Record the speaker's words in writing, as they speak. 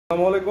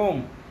আসসালামু আলাইকুম।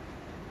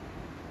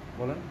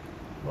 বলেন।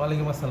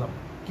 ওয়ালাইকুম আসসালাম।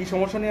 কি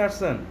সমস্যা নিয়ে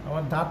আসছেন?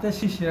 আমার দাঁতে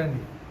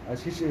শিরশিরানি।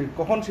 শিশির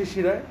কখন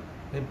শিশিরায়?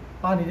 এই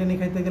পানি টানি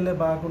খাইতে গেলে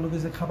বা কোনো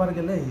কিছু খাবার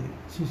গেলে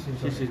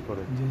শিশির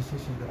করে। জি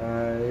শিরশির করে।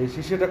 এই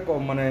শিশিরটা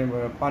মানে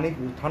পানি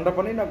ঠান্ডা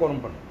পানি না গরম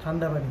পানি?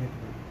 ঠান্ডা পানি খেতে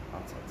পারি।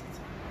 আচ্ছা আচ্ছা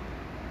আচ্ছা।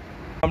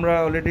 আমরা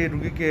অলরেডি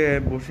রুগীকে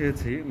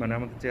বসিয়েছি, মানে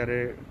আমাদের চেয়ারে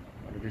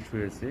অলরেডি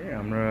শুয়েছি।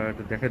 আমরা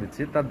একটু দেখা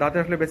দিচ্ছি তার দাঁতে।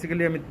 আসলে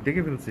বেসিক্যালি আমি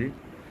দেখে ফেলছি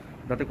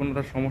দাঁতে কোনো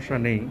তার সমস্যা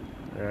নেই।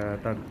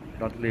 তার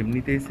দাঁতগুলো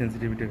এমনিতেই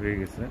সেন্সিটিভিটি হয়ে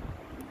গেছে।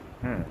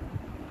 হ্যাঁ,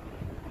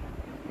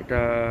 এটা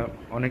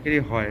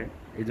অনেকেরই হয়,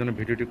 এই জন্য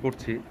ভিডিওটি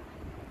করছি।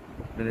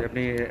 যদি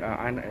আপনি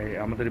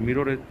আমাদের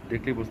মিররে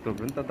দেখলেই বুঝতে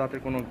পারবেন তার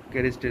দাঁতের কোনো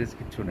ক্যারেজ টেরেজ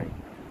কিচ্ছু নেই।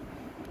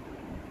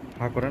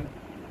 হা করেন।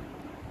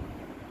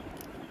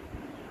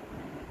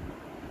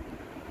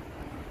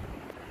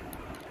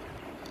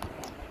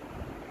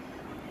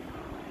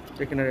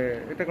 এখানে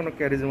এটা কোনো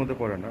ক্যারেজের মধ্যে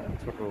পড়ে না,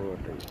 ছোট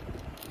এটাই।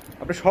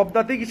 আপনি সব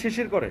দাঁতেই কি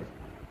শিরশির করে?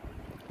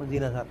 জি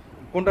না স্যার।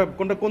 কোনটা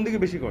কোনটা কোন দিকে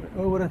বেশি করে?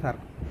 উপরে স্যার।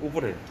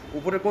 উপরে।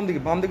 উপরে কোন দিকে,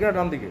 বাম দিকে না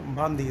ডান দিকে?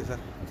 বাম দিকে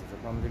স্যার। আচ্ছা আচ্ছা,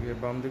 বাম দিকে।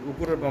 বাম দিকে,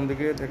 উপরের বাম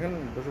দিকে দেখেন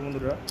দর্শক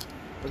বন্ধুরা।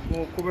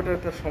 খুব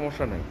একটা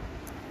সমস্যা নেই।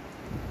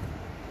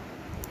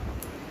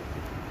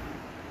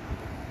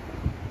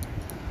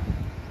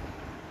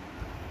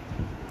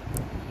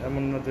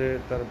 এমন না যে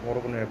তার বড়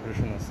কোনো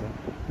অ্যাব্রেশন আছে।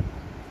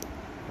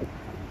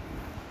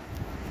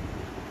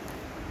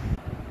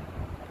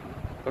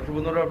 দর্শক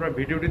বন্ধুরা, আপনার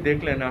ভিডিওটি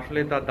দেখলেন, আসলে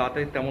তার দাঁতে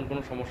তেমন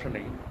কোনো সমস্যা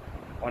নেই।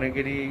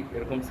 অনেকেরই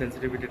এরকম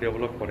সেন্সিটিভিটি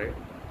ডেভেলপ করে।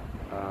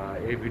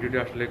 এই ভিডিওটি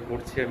আসলে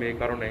করছি আমি এই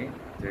কারণেই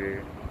যে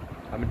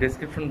আমি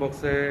ডেসক্রিপশন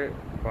বক্সে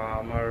বা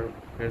আমার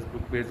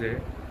ফেসবুক পেজে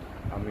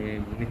আমি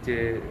নিচে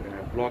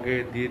ব্লগে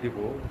দিয়ে দিব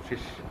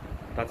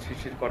তার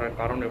শিরশির করার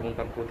কারণ এবং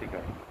তার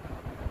প্রতিকার।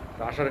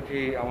 তো আশা রাখি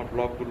আমার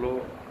ব্লগগুলো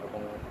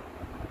এবং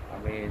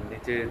আমি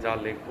নিচে যা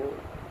লিখবো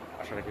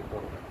আশা রাখি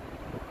পড়বেন।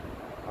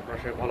 আপনার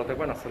সাথে ভালো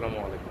থাকবেন। আসসালামু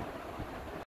আলাইকুম।